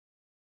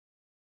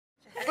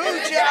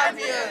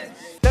champions!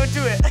 Don't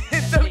do it.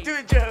 Don't do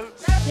it, Joe.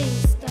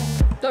 Please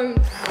don't.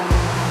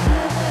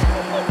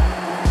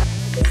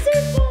 It's so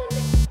fun.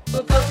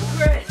 We're both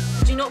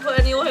Chris. Do you not put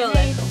any oil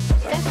in?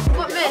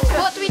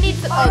 What do we need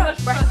for the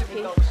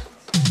recipe?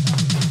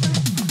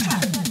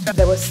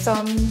 There were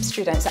some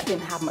students that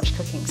didn't have much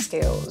cooking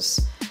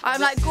skills.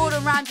 I'm like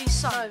Gordon Ramsay's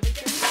son.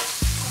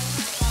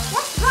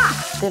 What's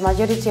that? The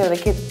majority of the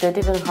kids, they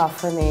didn't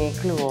have any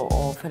clue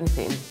of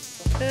anything.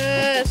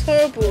 It's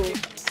horrible.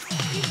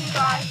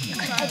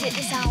 Edit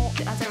this out.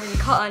 I don't really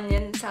cut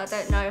onions, so I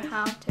don't know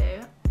how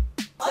to.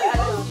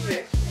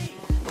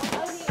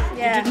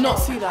 Yeah. I did not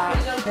see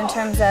that. In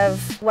terms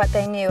of what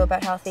they knew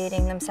about healthy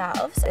eating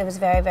themselves, it was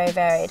very, very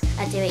varied.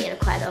 I do eat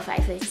quite a lot of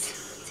fried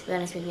foods, to be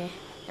honest with you.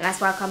 And that's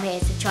why I come here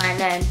to try and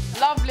learn.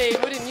 Lovely.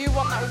 Wouldn't you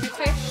want that with your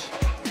fish?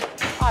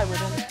 I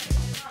wouldn't.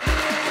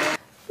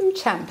 Food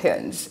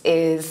Champions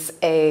is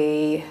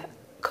a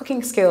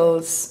cooking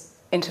skills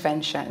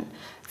intervention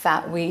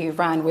that we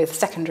ran with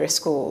secondary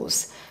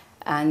schools.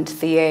 And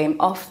the aim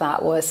of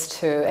that was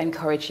to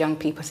encourage young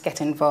people to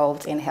get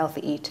involved in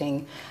healthy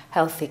eating,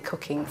 healthy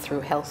cooking through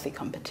healthy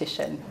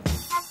competition.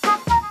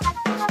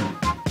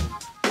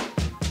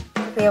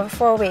 Over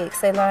 4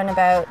 weeks, they learn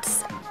about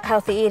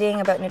healthy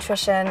eating, about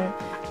nutrition.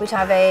 We'd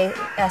have a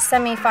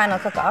semi-final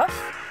cook-off,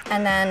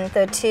 and then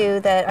the two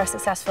that are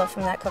successful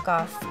from that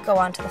cook-off go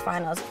on to the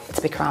finals.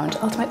 To be crowned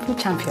Ultimate Food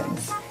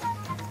Champions.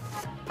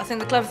 I think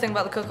the clever thing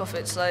about the cook-off,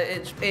 it's like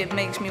it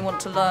makes me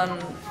want to learn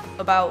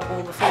about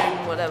all the food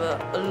and whatever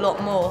a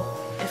lot more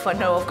if I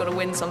know I've got to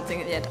win something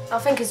at the end. I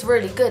think it's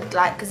really good,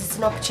 like, because it's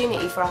an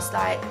opportunity for us,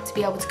 like, to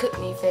be able to cook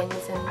new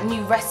things and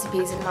new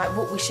recipes and like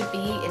what we should be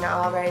eating at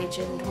our age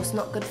and what's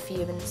not good for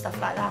you and stuff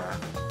like that.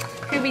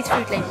 Who reads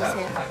food labels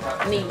here?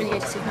 Me. When you go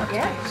to supermarket?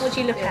 Yeah. What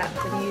do you look at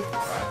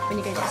when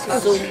you go to the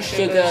supermarket? Salt,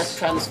 sugar,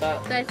 trans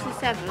fat.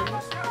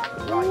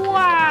 37.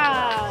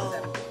 Wow!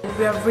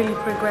 We have really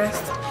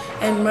progressed,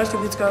 and most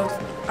of these girls,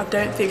 I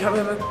don't think have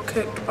ever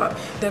cooked, but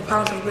their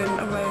parents have been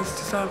amazed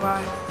to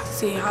survive, to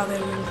see how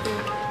they've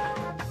improved.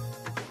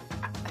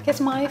 I guess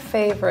my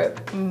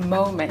favourite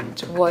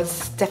moment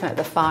was definitely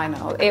the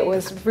final. It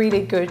was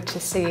really good to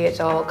see it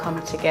all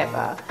come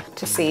together,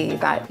 to see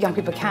that young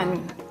people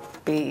can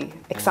be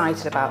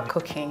excited about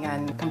cooking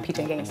and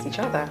competing against each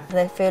other.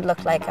 The food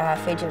looked like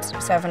food you'd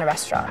serve in a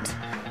restaurant.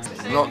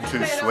 Not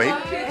too sweet.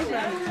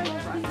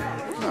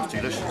 That's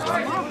delicious,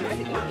 that.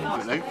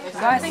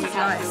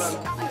 Nice.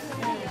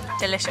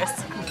 Delicious.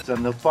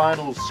 And the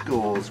final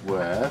scores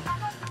were,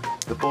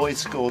 the boys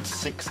scored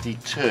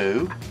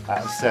 62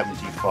 out of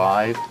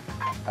 75,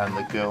 and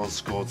the girls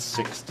scored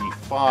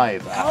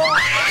 65 out of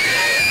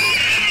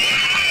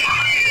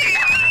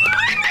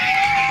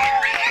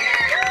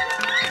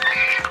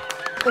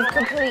We've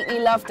completely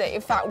loved it.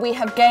 In fact, we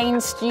have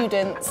gained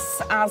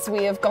students as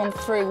we have gone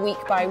through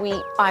week by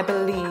week. I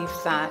believe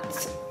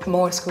that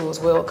more schools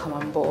will come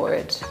on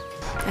board.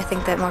 I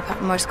think that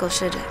more schools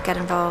should get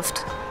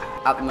involved.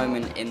 At the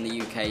moment in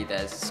the UK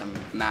there's some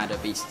mad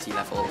obesity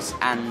levels,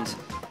 and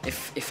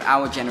if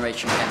our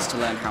generation gets to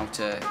learn how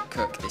to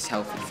cook this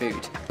healthy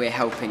food, we're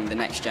helping the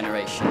next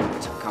generation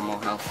to become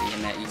more healthy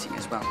in their eating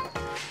as well.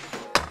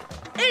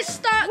 It's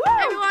stuck! Woo!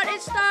 Everyone,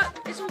 it's stuck!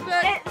 It's all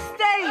good! It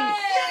stays!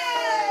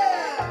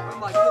 Yeah! Oh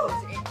my God,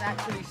 it's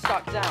actually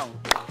stuck down.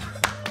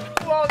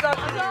 Well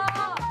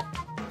done!